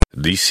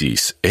This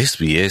is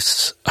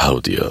SBS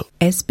Audio.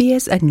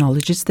 SBS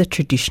acknowledges the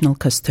traditional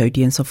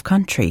custodians of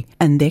country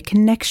and their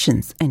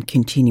connections and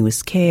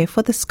continuous care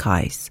for the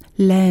skies,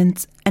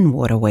 lands and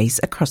waterways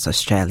across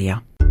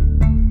Australia.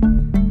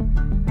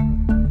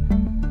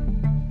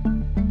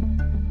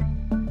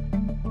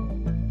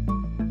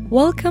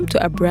 Welcome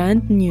to a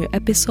brand new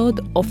episode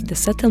of the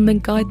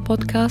Settlement Guide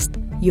podcast,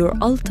 your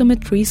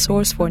ultimate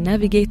resource for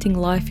navigating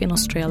life in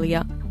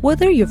Australia.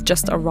 Whether you've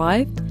just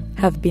arrived,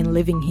 have been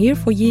living here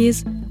for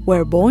years,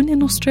 were born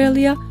in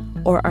Australia,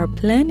 or are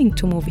planning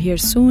to move here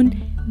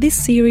soon, this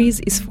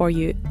series is for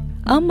you.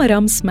 I'm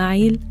Maram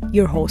Ismail,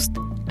 your host,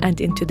 and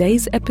in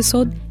today's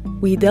episode,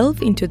 we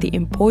delve into the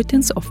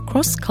importance of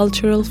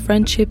cross-cultural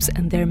friendships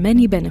and their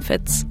many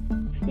benefits.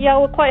 Yeah,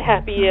 we're quite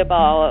happy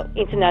about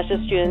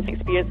international students'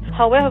 experience.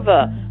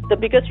 However, the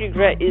biggest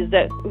regret is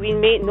that we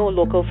made no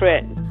local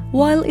friends.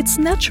 While it's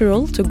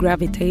natural to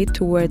gravitate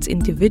towards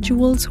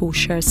individuals who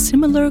share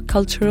similar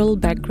cultural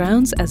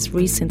backgrounds as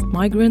recent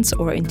migrants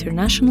or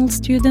international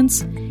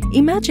students,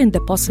 imagine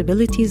the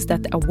possibilities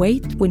that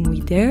await when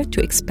we dare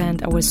to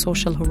expand our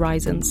social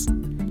horizons.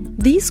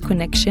 These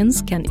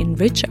connections can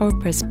enrich our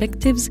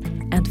perspectives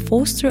and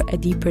foster a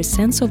deeper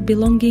sense of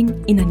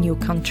belonging in a new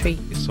country.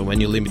 So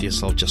when you limit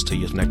yourself just to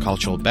your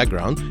cultural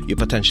background, you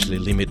potentially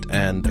limit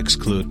and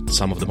exclude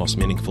some of the most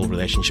meaningful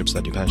relationships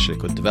that you potentially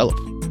could develop.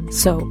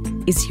 So,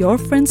 is your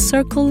friend's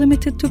circle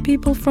limited to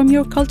people from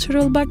your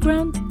cultural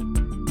background?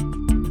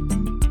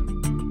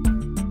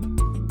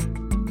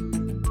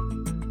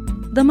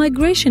 The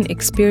migration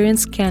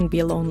experience can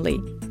be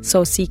lonely,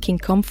 so seeking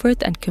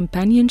comfort and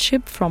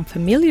companionship from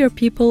familiar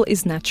people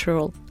is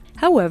natural.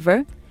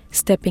 However,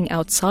 stepping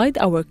outside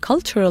our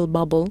cultural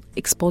bubble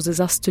exposes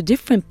us to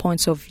different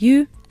points of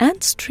view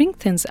and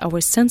strengthens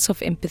our sense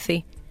of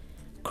empathy.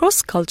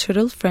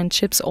 Cross-cultural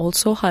friendships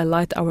also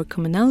highlight our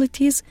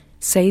commonalities,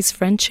 says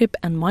friendship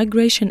and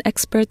migration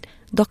expert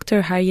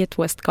Dr. Harriet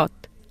Westcott.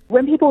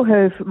 When people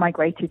have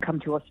migrated, come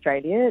to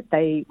Australia,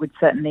 they would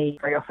certainly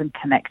very often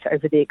connect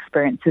over the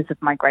experiences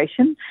of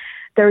migration.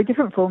 There are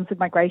different forms of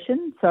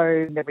migration,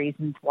 so the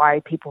reasons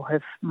why people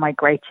have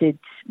migrated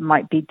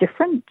might be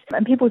different,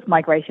 and people's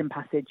migration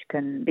passage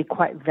can be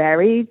quite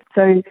varied.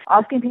 So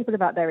asking people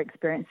about their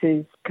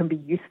experiences can be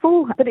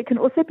useful, but it can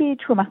also be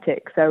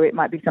traumatic, so it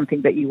might be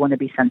something that you want to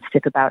be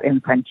sensitive about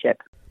in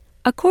friendship.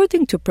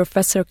 According to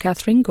Professor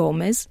Catherine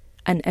Gomez,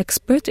 an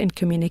expert in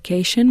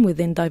communication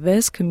within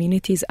diverse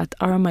communities at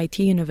RMIT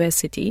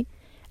University,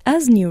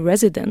 as new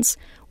residents,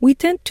 we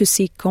tend to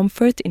seek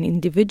comfort in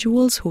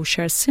individuals who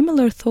share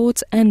similar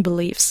thoughts and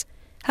beliefs.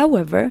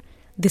 However,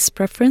 this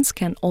preference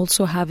can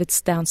also have its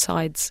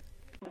downsides.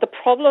 The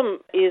problem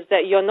is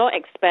that you're not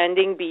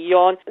expanding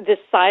beyond the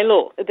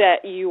silo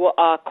that you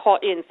are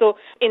caught in. So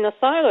in a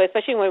silo,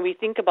 especially when we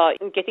think about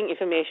getting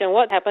information,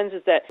 what happens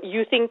is that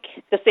you think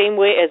the same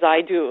way as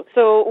I do.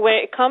 So when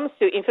it comes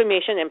to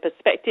information and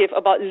perspective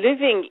about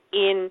living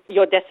in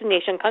your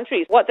destination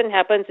countries, what then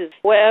happens is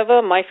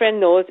whatever my friend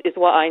knows is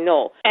what I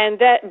know. And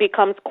that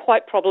becomes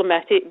quite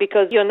problematic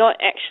because you're not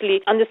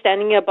actually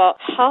understanding about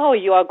how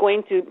you are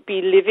going to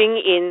be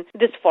living in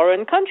this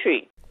foreign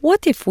country.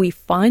 What if we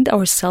find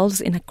ourselves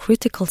in a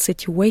critical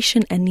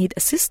situation and need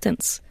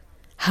assistance?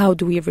 How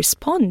do we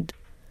respond?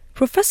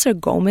 Professor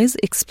Gomez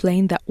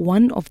explained that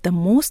one of the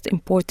most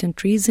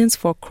important reasons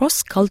for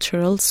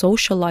cross-cultural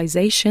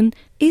socialization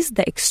is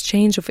the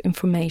exchange of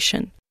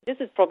information. This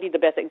is probably the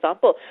best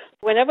example.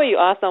 Whenever you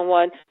ask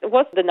someone,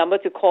 what's the number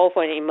to call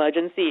for an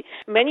emergency,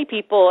 many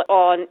people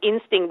on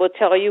instinct will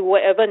tell you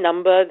whatever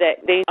number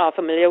that they are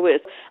familiar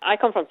with. I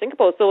come from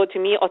Singapore, so to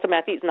me,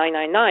 automatically it's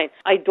 999.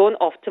 I don't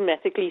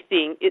automatically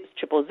think it's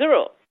 000.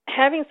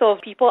 Having sort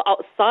of people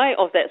outside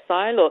of that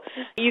silo,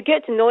 you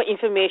get to know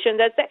information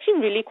that's actually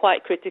really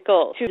quite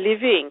critical to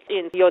living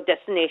in your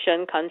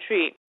destination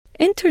country.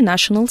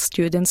 International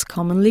students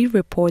commonly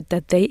report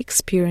that they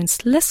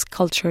experience less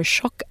culture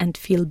shock and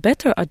feel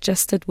better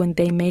adjusted when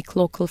they make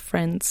local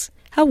friends.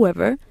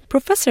 However,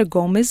 Professor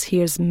Gomez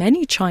hears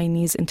many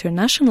Chinese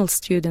international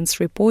students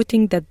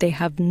reporting that they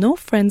have no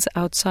friends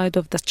outside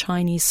of the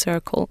Chinese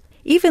circle.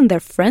 Even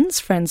their friends'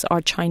 friends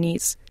are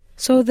Chinese,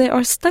 so they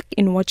are stuck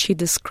in what she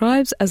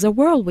describes as a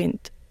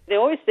whirlwind. They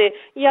always say,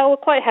 yeah, we're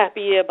quite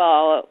happy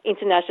about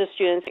international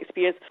students'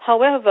 experience.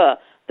 However,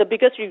 the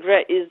biggest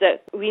regret is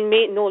that we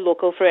made no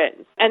local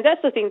friends. And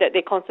that's the thing that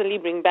they constantly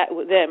bring back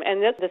with them.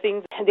 And that's the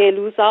thing they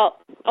lose out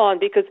on,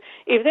 because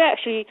if they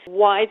actually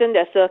widen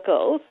their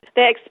circles,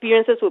 their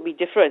experiences would be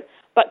different.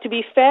 But to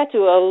be fair to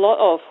a lot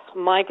of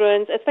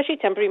migrants, especially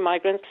temporary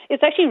migrants,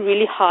 it's actually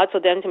really hard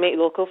for them to make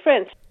local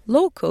friends.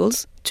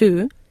 Locals,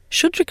 too,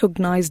 should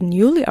recognize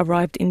newly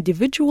arrived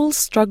individuals'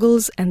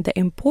 struggles and the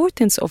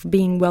importance of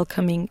being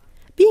welcoming.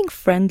 Being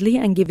friendly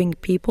and giving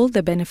people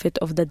the benefit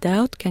of the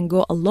doubt can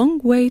go a long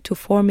way to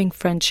forming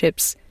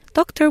friendships.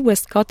 Dr.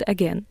 Westcott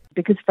again.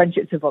 Because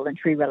friendship's a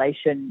voluntary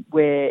relation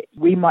where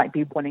we might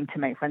be wanting to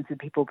make friends with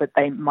people, but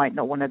they might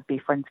not want to be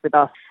friends with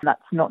us. And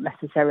that's not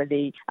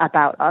necessarily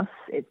about us.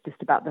 It's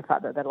just about the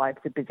fact that their lives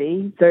are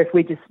busy. So if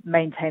we just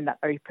maintain that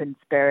open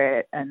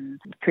spirit and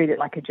treat it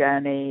like a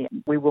journey,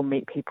 we will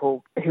meet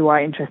people who are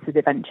interested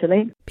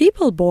eventually.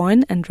 People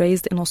born and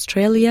raised in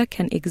Australia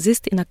can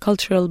exist in a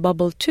cultural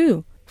bubble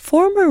too.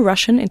 Former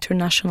Russian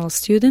international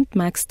student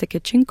Max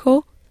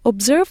Tekachenko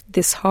observed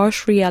this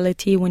harsh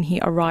reality when he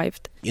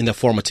arrived. In the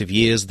formative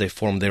years, they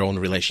form their own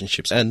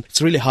relationships, and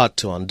it's really hard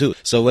to undo.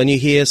 So when you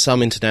hear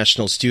some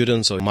international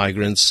students or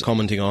migrants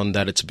commenting on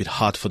that it's a bit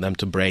hard for them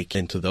to break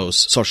into those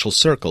social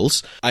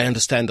circles, I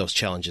understand those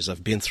challenges.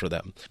 I've been through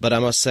them. But I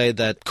must say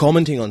that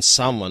commenting on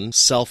someone's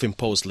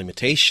self-imposed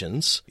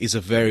limitations is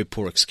a very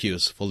poor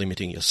excuse for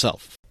limiting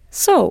yourself.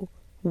 So,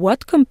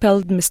 what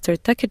compelled Mr.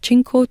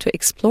 Tekachenko to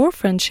explore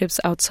friendships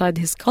outside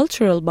his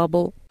cultural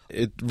bubble?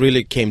 It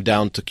really came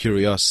down to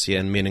curiosity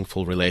and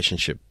meaningful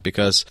relationship,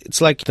 because it's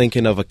like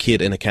thinking of a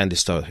kid in a candy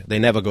store. They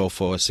never go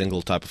for a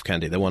single type of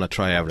candy. They want to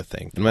try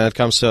everything. And when it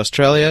comes to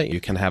Australia, you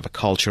can have a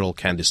cultural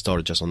candy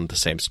store just on the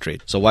same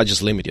street. So why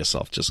just limit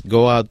yourself? Just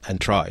go out and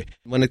try.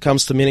 When it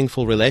comes to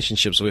meaningful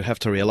relationships, we have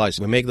to realize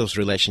we make those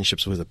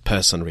relationships with a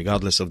person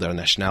regardless of their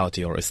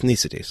nationality or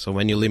ethnicity. So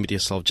when you limit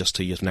yourself just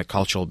to your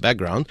cultural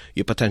background,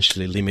 you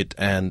potentially limit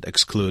and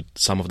exclude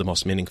some of the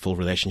most meaningful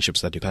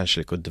relationships that you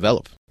potentially could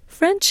develop.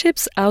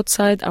 Friendships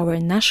outside our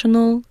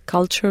national,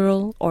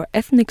 cultural, or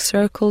ethnic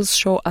circles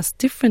show us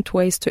different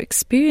ways to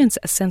experience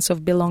a sense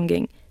of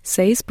belonging,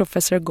 says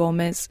Professor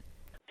Gomez.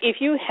 If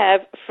you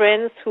have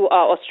friends who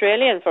are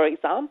Australian, for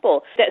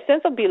example, that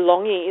sense of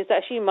belonging is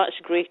actually much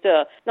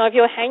greater. Now, if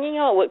you're hanging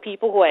out with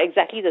people who are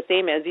exactly the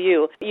same as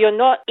you, you're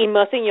not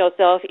immersing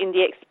yourself in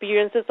the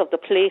experiences of the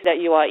place that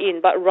you are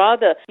in, but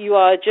rather you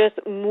are just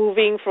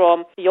moving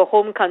from your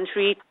home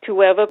country to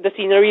wherever the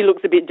scenery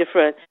looks a bit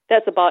different.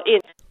 That's about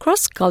it.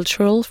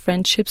 Cross-cultural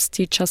friendships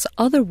teach us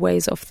other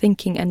ways of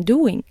thinking and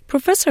doing.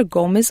 Professor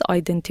Gomez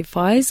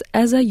identifies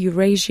as a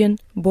Eurasian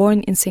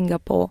born in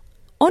Singapore.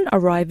 On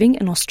arriving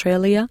in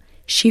Australia,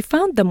 she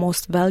found the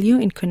most value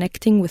in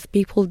connecting with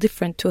people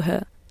different to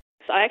her.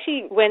 I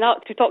actually went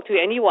out to talk to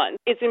anyone.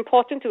 It's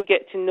important to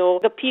get to know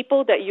the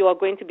people that you are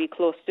going to be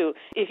close to.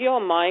 If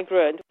you're a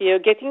migrant, you're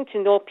getting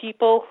to know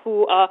people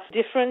who are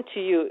different to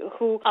you,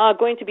 who are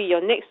going to be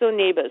your next door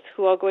neighbors,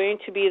 who are going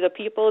to be the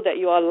people that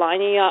you are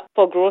lining up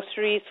for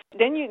groceries.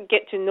 Then you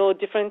get to know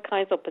different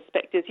kinds of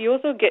perspectives. You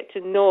also get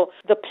to know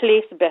the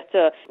place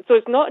better. So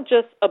it's not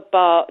just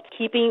about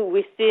keeping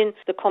within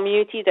the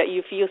community that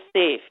you feel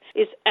safe.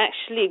 It's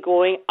actually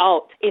going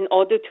out in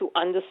order to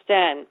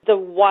understand the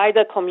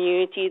wider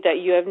community that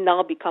you have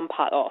now become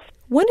part of.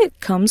 When it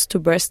comes to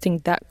bursting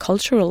that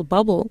cultural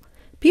bubble,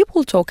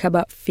 people talk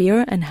about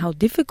fear and how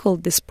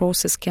difficult this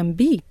process can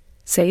be,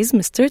 says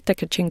Mr.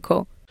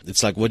 Tekachenko.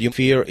 It's like what you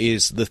fear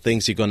is the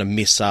things you're going to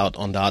miss out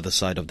on the other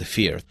side of the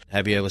fear.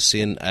 Have you ever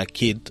seen a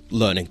kid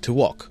learning to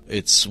walk?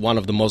 It's one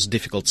of the most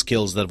difficult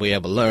skills that we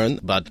ever learn,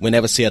 but we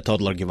never see a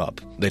toddler give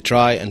up. They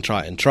try and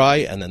try and try,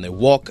 and then they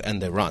walk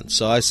and they run.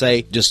 So I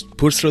say just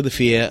push through the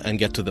fear and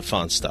get to the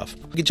fun stuff.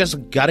 You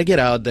just got to get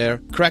out there,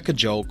 crack a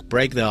joke,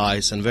 break the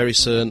ice, and very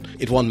soon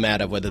it won't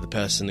matter whether the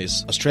person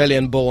is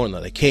Australian born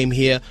or they came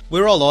here.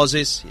 We're all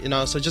Aussies,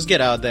 so just get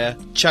out there,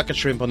 chuck a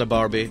shrimp on a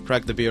barbie,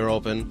 crack the beer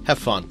open, have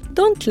fun.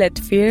 Don't let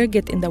fear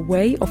get in the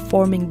way of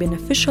forming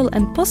beneficial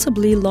and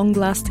possibly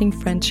long-lasting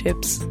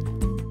friendships.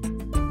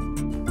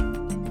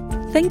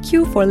 Thank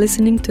you for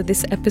listening to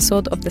this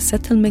episode of The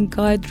Settlement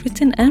Guide,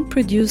 written and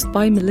produced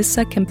by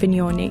Melissa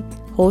Campagnoni,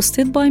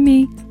 hosted by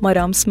me,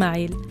 Maram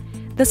Smail.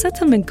 The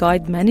Settlement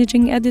Guide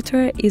managing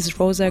editor is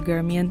Rosa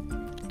Germian.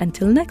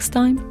 Until next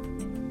time.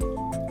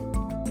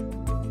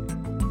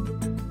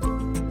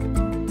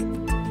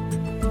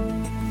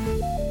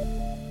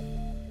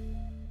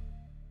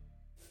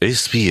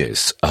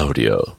 SBS Audio